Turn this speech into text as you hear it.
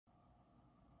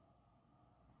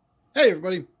Hey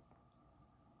everybody,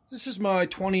 this is my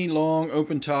 20 long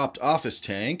open-topped office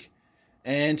tank,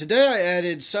 and today I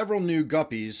added several new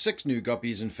guppies, 6 new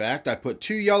guppies in fact. I put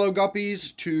 2 yellow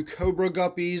guppies, 2 cobra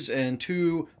guppies, and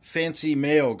 2 fancy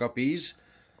male guppies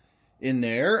in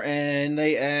there, and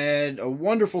they add a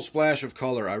wonderful splash of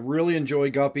color. I really enjoy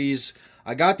guppies.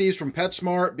 I got these from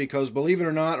PetSmart because, believe it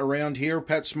or not, around here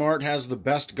PetSmart has the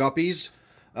best guppies.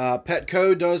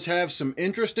 Petco does have some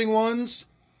interesting ones,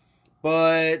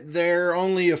 but they're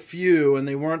only a few, and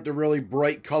they weren't the really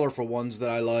bright, colorful ones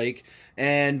that I like.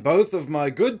 And both of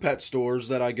my good pet stores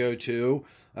that I go to,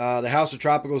 the House of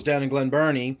Tropicals down in Glen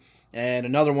Burnie, and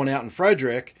another one out in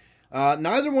Frederick,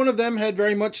 neither one of them had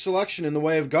very much selection in the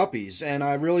way of guppies, and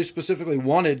I really specifically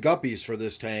wanted guppies for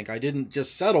this tank. I didn't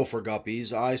just settle for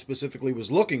guppies, I specifically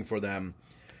was looking for them.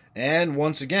 And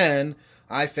once again,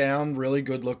 I found really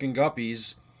good-looking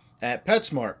guppies at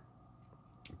PetSmart.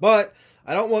 But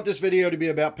I don't want this video to be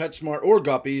about PetSmart or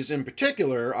guppies. In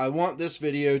particular, I want this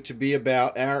video to be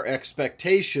about our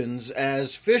expectations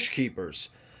as fish keepers.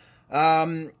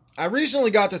 I recently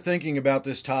got to thinking about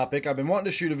this topic. I've been wanting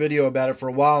to shoot a video about it for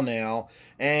a while now,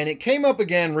 and it came up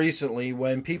again recently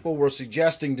when people were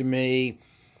suggesting to me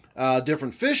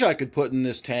different fish I could put in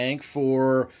this tank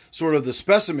for sort of the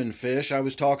specimen fish. I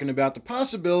was talking about the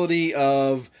possibility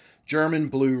of German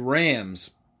blue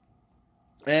rams.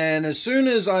 And as soon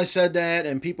as I said that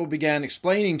and people began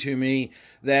explaining to me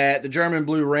that the German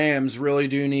blue rams really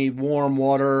do need warm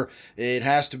water, it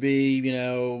has to be,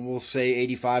 we'll say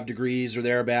 85 degrees or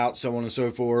thereabouts, so on and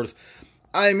so forth,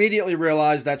 I immediately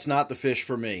realized that's not the fish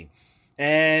for me.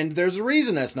 And there's a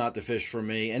reason that's not the fish for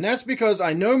me, and that's because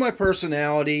I know my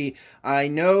personality, I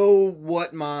know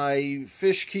what my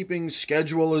fish keeping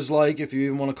schedule is like, if you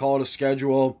even want to call it a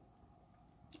schedule.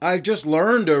 I've just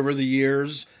learned over the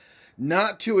years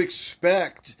not to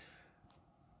expect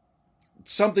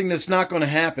something that's not going to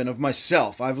happen of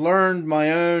myself. I've learned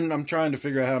my own, I'm trying to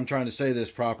figure out how I'm trying to say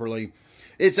this properly.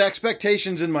 It's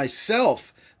expectations in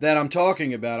myself that I'm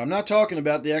talking about. I'm not talking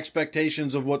about the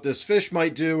expectations of what this fish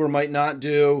might do or might not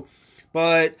do,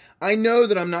 but I know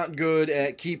that I'm not good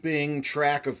at keeping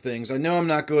track of things. I know I'm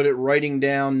not good at writing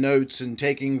down notes and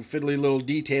taking fiddly little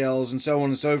details and so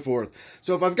on and so forth.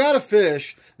 So if I've got a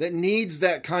fish that needs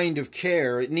that kind of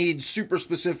care, it needs super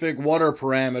specific water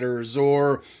parameters,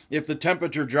 or if the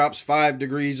temperature drops 5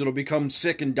 degrees, it'll become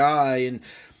sick and die, and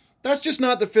that's just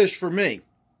not the fish for me.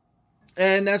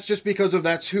 And that's just because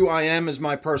that's who I am as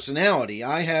my personality.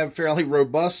 I have fairly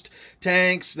robust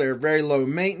tanks. They're very low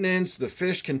maintenance. The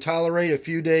fish can tolerate a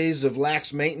few days of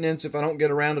lax maintenance if I don't get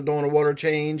around to doing a water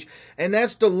change. And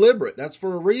that's deliberate. That's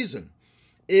for a reason.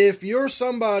 If you're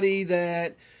somebody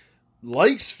that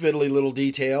likes fiddly little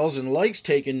details and likes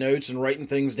taking notes and writing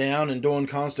things down and doing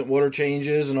constant water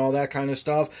changes and all that kind of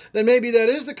stuff, then maybe that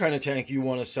is the kind of tank you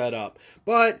want to set up.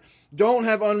 But don't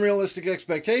have unrealistic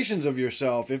expectations of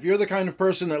yourself. If you're the kind of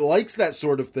person that likes that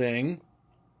sort of thing,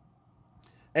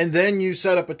 and then you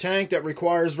set up a tank that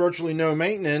requires virtually no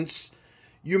maintenance,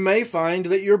 you may find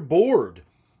that you're bored.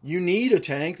 You need a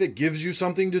tank that gives you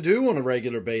something to do on a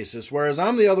regular basis, whereas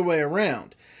I'm the other way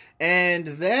around. And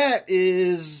that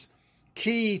is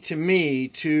key to me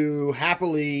to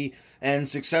happily and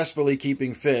successfully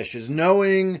keeping fish, is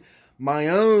knowing my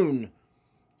own,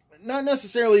 not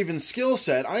necessarily even skill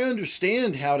set. I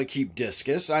understand how to keep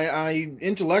discus. I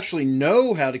intellectually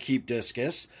know how to keep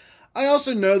discus. I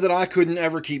also know that I couldn't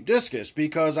ever keep discus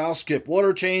because I'll skip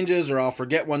water changes or I'll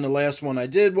forget when the last one I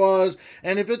did was.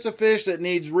 And if it's a fish that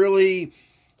needs really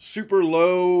super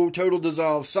low total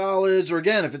dissolved solids, or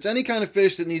again, if it's any kind of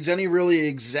fish that needs any really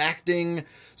exacting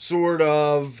sort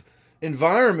of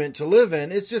environment to live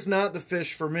in, it's just not the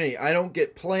fish for me. I don't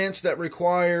get plants that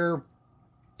require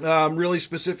really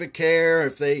specific care.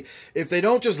 If they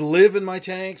don't just live in my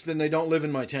tanks, then they don't live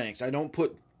in my tanks. I don't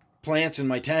put plants in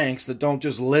my tanks that don't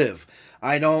just live.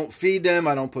 I don't feed them.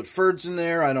 I don't put ferts in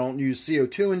there. I don't use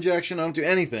CO2 injection. I don't do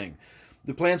anything.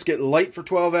 The plants get light for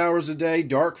 12 hours a day,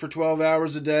 dark for 12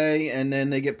 hours a day, and then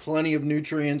they get plenty of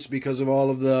nutrients because of all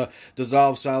of the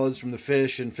dissolved solids from the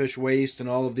fish and fish waste and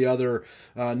all of the other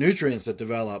nutrients that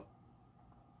develop.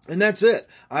 And that's it.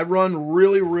 I run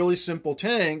really, really simple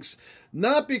tanks,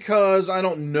 not because I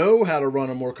don't know how to run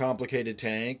a more complicated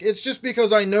tank. It's just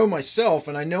because I know myself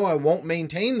and I know I won't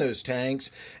maintain those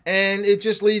tanks, and it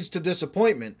just leads to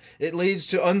disappointment. It leads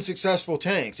to unsuccessful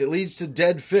tanks. It leads to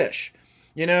dead fish.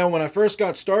 You know, when I first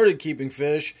got started keeping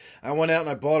fish, I went out and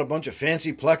I bought a bunch of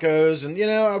fancy plecos, and,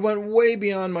 I went way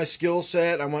beyond my skill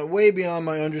set. I went way beyond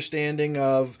my understanding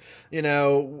of,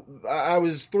 I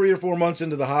was 3 or 4 months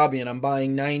into the hobby, and I'm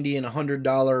buying $90 and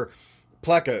 $100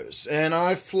 plecos, and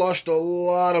I flushed a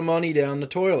lot of money down the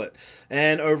toilet.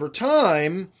 And over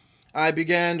time, I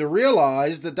began to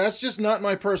realize that that's just not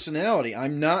my personality.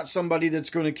 I'm not somebody that's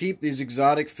going to keep these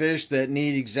exotic fish that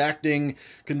need exacting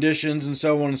conditions and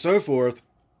so on and so forth.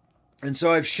 And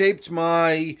so I've shaped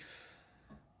my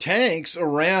tanks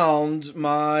around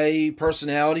my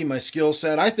personality, my skill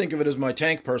set. I think of it as my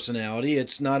tank personality.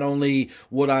 It's not only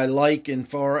what I like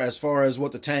as far as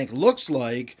what the tank looks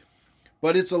like,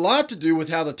 but it's a lot to do with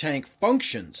how the tank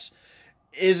functions.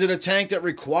 Is it a tank that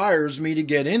requires me to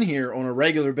get in here on a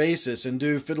regular basis and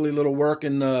do fiddly little work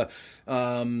in the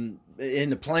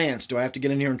plants? Do I have to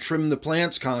get in here and trim the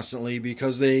plants constantly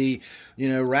because they,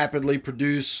 rapidly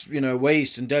produce,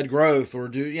 waste and dead growth, or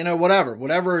do,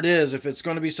 whatever it is? If it's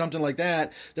going to be something like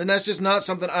that, then that's just not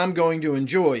something I'm going to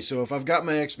enjoy. So if I've got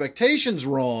my expectations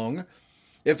wrong,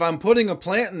 if I'm putting a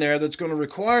plant in there that's going to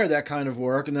require that kind of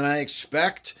work, and then I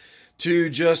expect to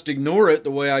just ignore it the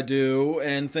way I do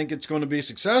and think it's going to be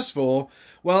successful,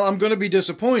 well, I'm going to be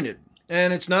disappointed.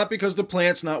 And it's not because the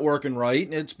plant's not working right.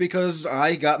 It's because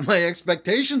I got my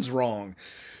expectations wrong.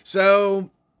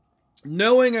 So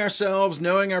knowing ourselves,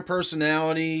 knowing our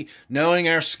personality, knowing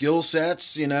our skill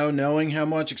sets, knowing how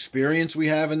much experience we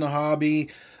have in the hobby,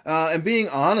 and being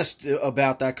honest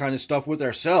about that kind of stuff with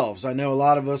ourselves. I know a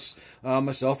lot of us,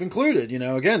 myself included,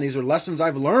 again, these are lessons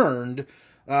I've learned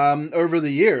over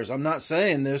the years. I'm not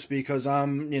saying this because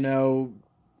I'm,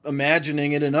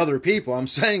 imagining it in other people. I'm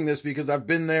saying this because I've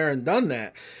been there and done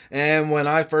that. And when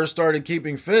I first started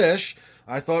keeping fish,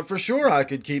 I thought for sure I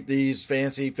could keep these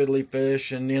fancy fiddly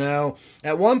fish. And,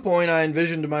 at one point I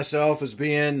envisioned myself as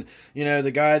being,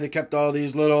 the guy that kept all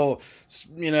these little,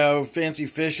 fancy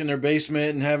fish in their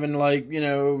basement and having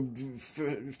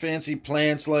fancy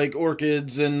plants like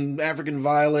orchids and African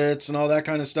violets and all that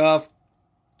kind of stuff.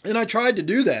 And I tried to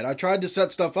do that. I tried to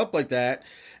set stuff up like that.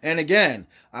 And again,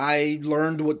 I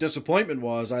learned what disappointment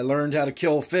was. I learned how to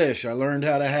kill fish. I learned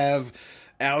how to have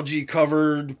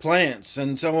algae-covered plants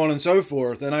and so on and so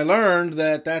forth. And I learned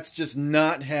that that's just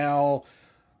not how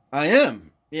I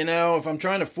am. If I'm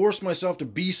trying to force myself to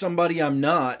be somebody I'm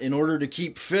not in order to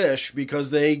keep fish because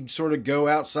they sort of go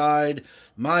outside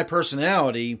my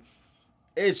personality,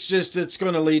 it's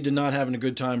going to lead to not having a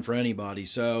good time for anybody.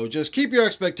 So just keep your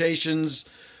expectations,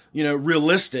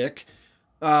 realistic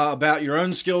about your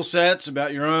own skill sets,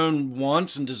 about your own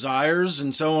wants and desires,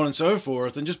 and so on and so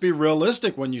forth, and just be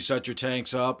realistic when you set your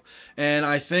tanks up. And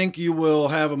I think you will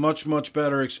have a much, much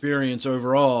better experience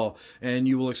overall, and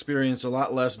you will experience a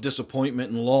lot less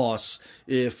disappointment and loss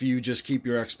if you just keep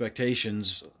your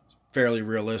expectations fairly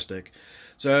realistic.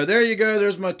 So there you go.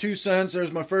 There's my 2 cents.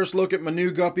 There's my first look at my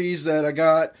new guppies that I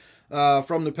got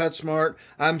from the PetSmart.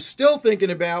 I'm still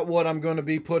thinking about what I'm going to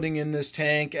be putting in this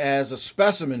tank as a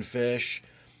specimen fish.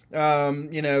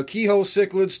 Keyhole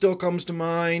cichlid still comes to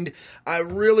mind. I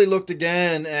really looked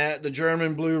again at the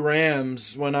German blue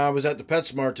rams when I was at the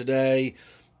PetSmart today,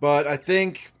 but I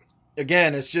think,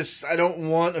 again, it's just, I don't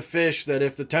want a fish that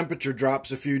if the temperature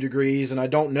drops a few degrees and I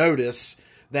don't notice,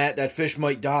 that fish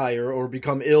might die or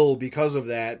become ill because of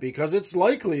that, because it's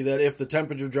likely that if the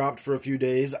temperature dropped for a few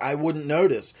days, I wouldn't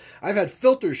notice. I've had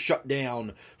filters shut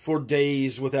down for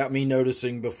days without me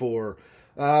noticing before.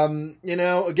 Again,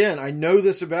 I know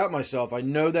this about myself. I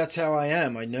know that's how I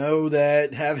am. I know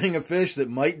that having a fish that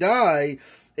might die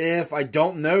if I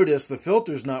don't notice the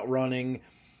filter's not running,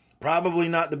 probably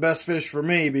not the best fish for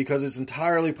me, because it's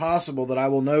entirely possible that I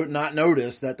will not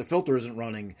notice that the filter isn't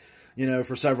running,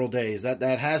 for several days. That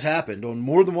has happened on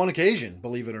more than one occasion,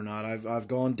 believe it or not. I've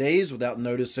gone days without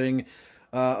noticing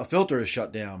a filter is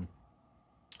shut down.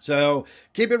 So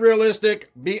keep it realistic,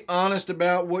 be honest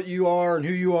about what you are and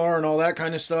who you are and all that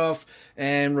kind of stuff,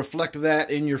 and reflect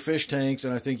that in your fish tanks,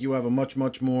 and I think you have a much,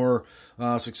 much more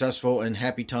successful and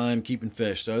happy time keeping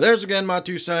fish. So there's again my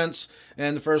 2 cents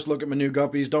and the first look at my new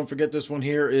guppies. Don't forget, this one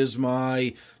here is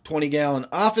my 20-gallon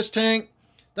office tank.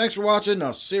 Thanks for watching.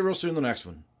 I'll see you real soon in the next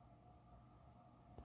one.